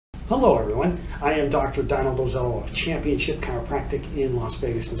Hello everyone, I am Dr. Donald Ozello of Championship Chiropractic in Las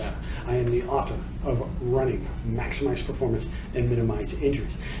Vegas, Nevada. I am the author of Running, Maximize Performance, and Minimize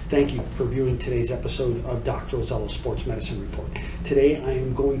Injuries. Thank you for viewing today's episode of Dr. Ozello Sports Medicine Report. Today I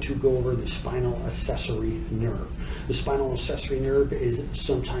am going to go over the spinal accessory nerve. The spinal accessory nerve is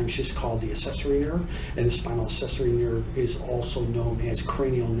sometimes just called the accessory nerve, and the spinal accessory nerve is also known as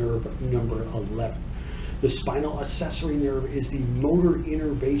cranial nerve number 11. The spinal accessory nerve is the motor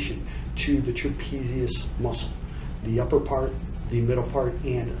innervation to the trapezius muscle, the upper part, the middle part,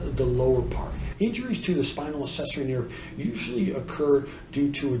 and the lower part. Injuries to the spinal accessory nerve usually occur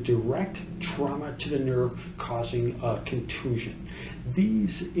due to a direct trauma to the nerve causing a contusion.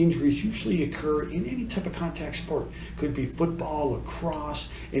 These injuries usually occur in any type of contact sport. Could be football, lacrosse,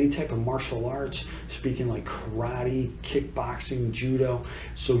 any type of martial arts, speaking like karate, kickboxing, judo.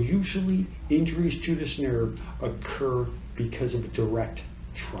 So usually injuries to this nerve occur because of a direct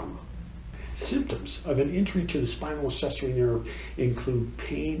trauma. Symptoms of an injury to the spinal accessory nerve include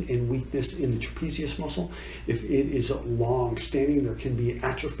pain and weakness in the trapezius muscle. If it is long standing, there can be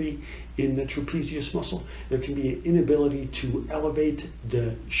atrophy in the trapezius muscle. There can be an inability to elevate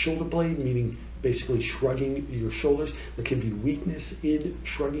the shoulder blade, meaning basically shrugging your shoulders. There can be weakness in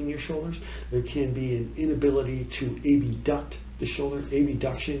shrugging your shoulders. There can be an inability to abduct the shoulder.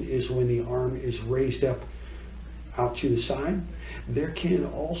 Abduction is when the arm is raised up out to the side. There can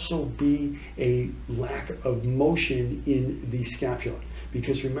also be a lack of motion in the scapula,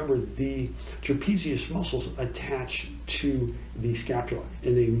 because remember, the trapezius muscles attach to the scapula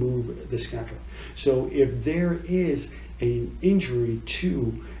and they move the scapula. So if there is an injury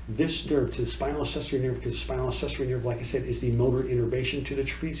to this nerve, to the spinal accessory nerve, because the spinal accessory nerve, like I said, is the motor innervation to the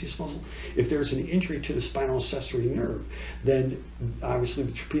trapezius muscle. If there's an injury to the spinal accessory nerve, then obviously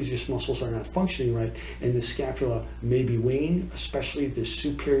the trapezius muscles are not functioning right, and the scapula may be winging, especially the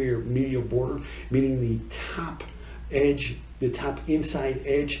superior medial border, meaning the top edge, the top inside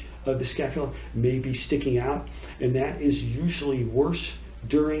edge of the scapula may be sticking out, and that is usually worse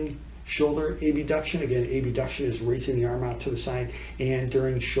during shoulder abduction. Again, abduction is raising the arm out to the side, and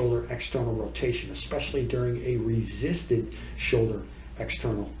during shoulder external rotation, especially during a resisted shoulder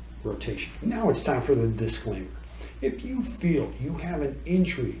external rotation. Now it's time for the disclaimer. If you feel you have an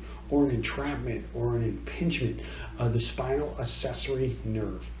injury or an entrapment or an impingement of the spinal accessory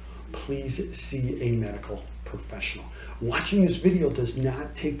nerve, please see a medical professional. Watching this video does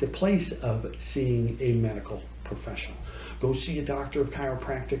not take the place of seeing a medical professional. Go see a doctor of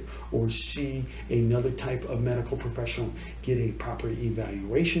chiropractic or see another type of medical professional. Get a proper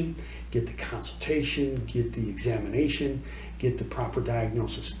evaluation, get the consultation, get the examination, get the proper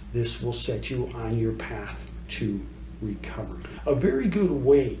diagnosis. This will set you on your path to recovery. A very good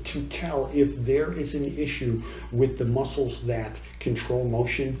way to tell if there is an issue with the muscles that control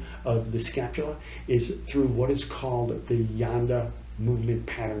motion of the scapula is through what is called the Yanda movement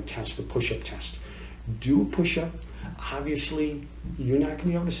pattern test, the push-up test. Do a push-up. Obviously, you're not going to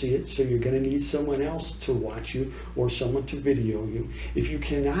be able to see it, so you're going to need someone else to watch you or someone to video you. If you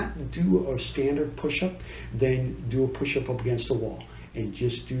cannot do a standard push-up, then do a push-up up against the wall and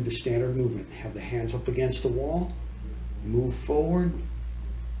just do the standard movement. Have the hands up against the wall, move forward,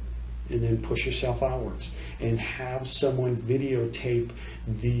 and then push yourself outwards, and have someone videotape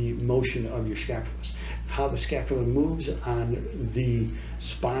the motion of your scapulas. How the scapula moves on the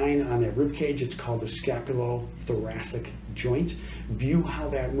spine, on that rib cage, it's called the scapulothoracic joint. View how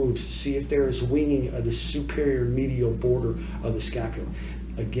that moves. See if there is winging of the superior medial border of the scapula.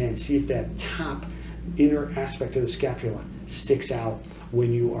 Again, see if that top inner aspect of the scapula sticks out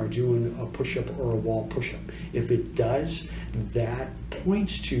when you are doing a push-up or a wall push-up. If it does, that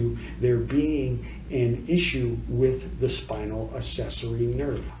points to there being an issue with the spinal accessory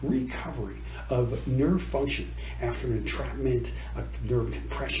nerve. Recovery of nerve function after an entrapment, a nerve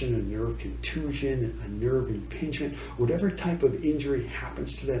compression, a nerve contusion, a nerve impingement, whatever type of injury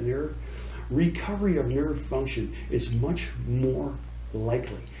happens to that nerve, recovery of nerve function is much more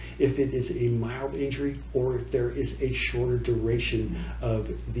likely if it is a mild injury or if there is a shorter duration of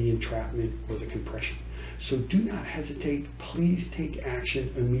the entrapment or the compression. So do not hesitate. Please take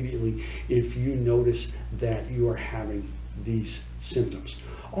action immediately if you notice that you are having these symptoms.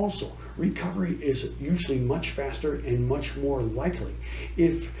 Also, recovery is usually much faster and much more likely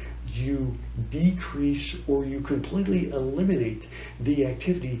if you decrease or you completely eliminate the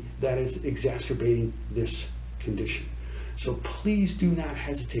activity that is exacerbating this condition. So please do not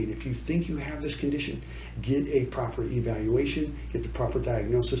hesitate. If you think you have this condition, get a proper evaluation, get the proper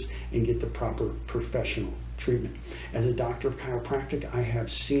diagnosis, and get the proper professional treatment. As a doctor of chiropractic, I have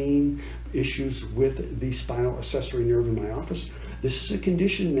seen issues with the spinal accessory nerve in my office. This is a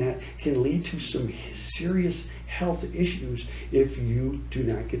condition that can lead to some serious health issues if you do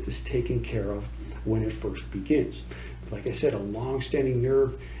not get this taken care of when it first begins. Like I said, a long-standing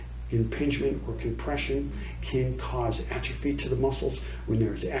nerve impingement or compression can cause atrophy to the muscles. When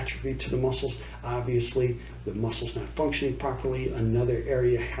there's atrophy to the muscles, obviously the muscle's not functioning properly. Another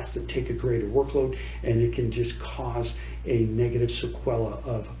area has to take a greater workload, and it can just cause a negative sequela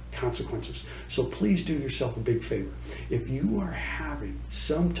of consequences. So please do yourself a big favor. If you are having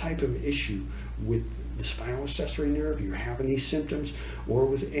some type of issue with the spinal accessory nerve, you're having these symptoms, or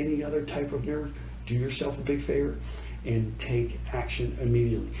with any other type of nerve, do yourself a big favor and take action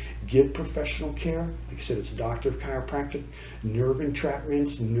immediately. Get professional care. Like I said, it's a doctor of chiropractic, nerve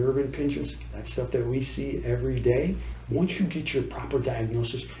entrapments, nerve impingements, that's stuff that we see every day. Once you get your proper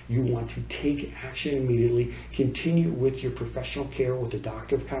diagnosis, you want to take action immediately, continue with your professional care with the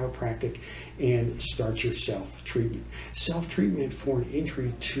doctor of chiropractic, and start your self-treatment. Self-treatment for an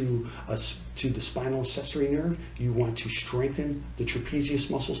injury to the spinal accessory nerve, you want to strengthen the trapezius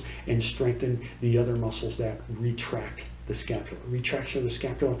muscles and strengthen the other muscles that retract the scapula. Retraction of the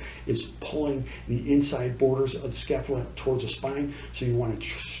scapula is pulling the inside borders of the scapula towards the spine, so you want to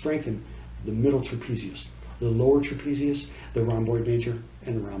strengthen the middle trapezius, the lower trapezius, the rhomboid major,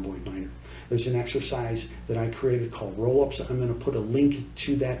 and the rhomboid minor. There's an exercise that I created called roll-ups. I'm going to put a link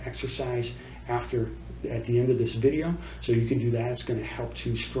to that exercise at the end of this video, so you can do that. It's going to help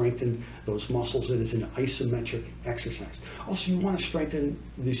to strengthen those muscles. It is an isometric exercise. Also, you want to strengthen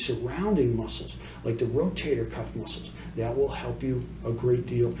the surrounding muscles, like the rotator cuff muscles. That will help you a great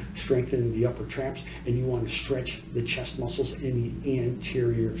deal, strengthen the upper traps, and you want to stretch the chest muscles and the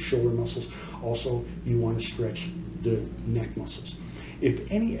anterior shoulder muscles. Also, you want to stretch the neck muscles.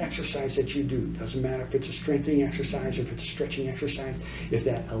 If any exercise that you do, doesn't matter if it's a strengthening exercise, if it's a stretching exercise, if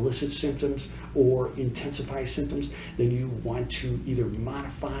that elicits symptoms or intensifies symptoms, then you want to either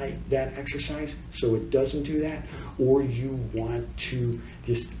modify that exercise so it doesn't do that, or you want to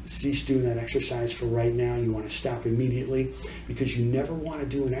just cease doing that exercise for right now. You want to stop immediately, because you never want to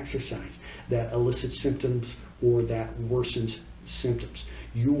do an exercise that elicits symptoms or that worsens symptoms.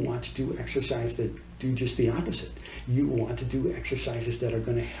 You want to do exercise that do just the opposite. You want to do exercises that are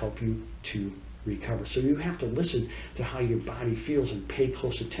going to help you to recover. So you have to listen to how your body feels and pay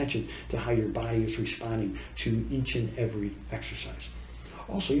close attention to how your body is responding to each and every exercise.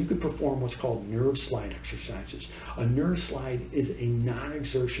 Also, you could perform what's called nerve slide exercises. A nerve slide is a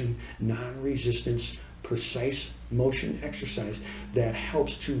non-exertion, non-resistance, precise motion exercise that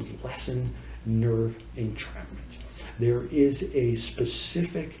helps to lessen nerve entrapment. There is a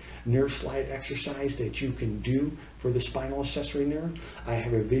specific nerve slide exercise that you can do for the spinal accessory nerve. I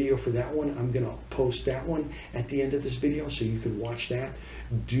have a video for that one. I'm going to post that one at the end of this video so you can watch that.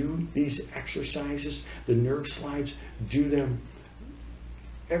 Do these exercises, the nerve slides, do them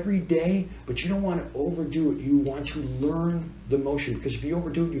every day, but you don't want to overdo it. You want to learn the motion, because if you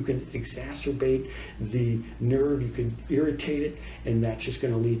overdo it, you can exacerbate the nerve, you can irritate it, and that's just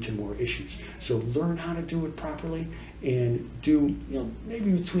going to lead to more issues. So learn how to do it properly, and do,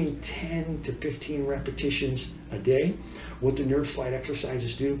 maybe between 10 to 15 repetitions a day. What the nerve slide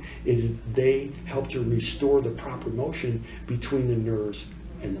exercises do is they help to restore the proper motion between the nerves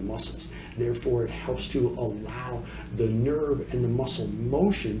and the muscles. Therefore, it helps to allow the nerve and the muscle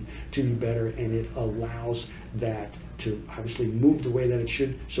motion to be better, and it allows that to obviously move the way that it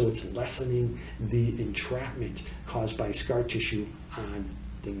should, so it's lessening the entrapment caused by scar tissue on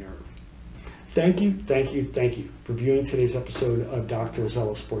the nerve. Thank you for viewing today's episode of Dr.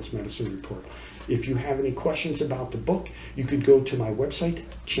 Ozello Sports Medicine Report. If you have any questions about the book, you could go to my website,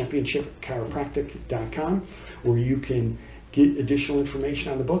 championshipchiropractic.com, where you can get additional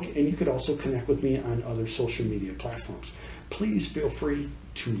information on the book, and you could also connect with me on other social media platforms. Please feel free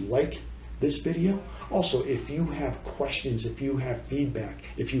to like this video. Also, if you have questions, if you have feedback,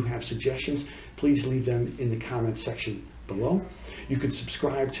 if you have suggestions, please leave them in the comments section below. You can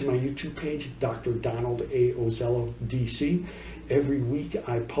subscribe to my YouTube page, Dr. Donald A. Ozello, DC. Every week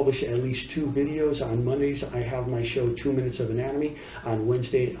I publish at least 2 videos. On Mondays I have my show 2 Minutes of Anatomy. On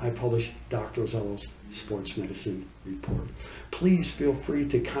Wednesday I publish Dr. Ozello's Sports Medicine Report. Please feel free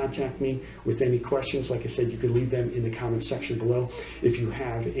to contact me with any questions. Like I said, you can leave them in the comments section below if you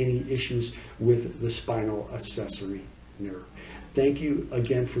have any issues with the spinal accessory nerve. Thank you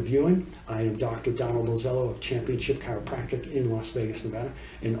again for viewing. I am Dr. Donald Ozello of Championship Chiropractic in Las Vegas, Nevada.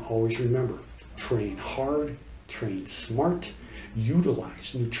 And always remember, train hard, train smart,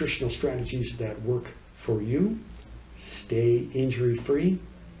 utilize nutritional strategies that work for you, stay injury-free,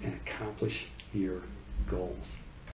 and accomplish your goals.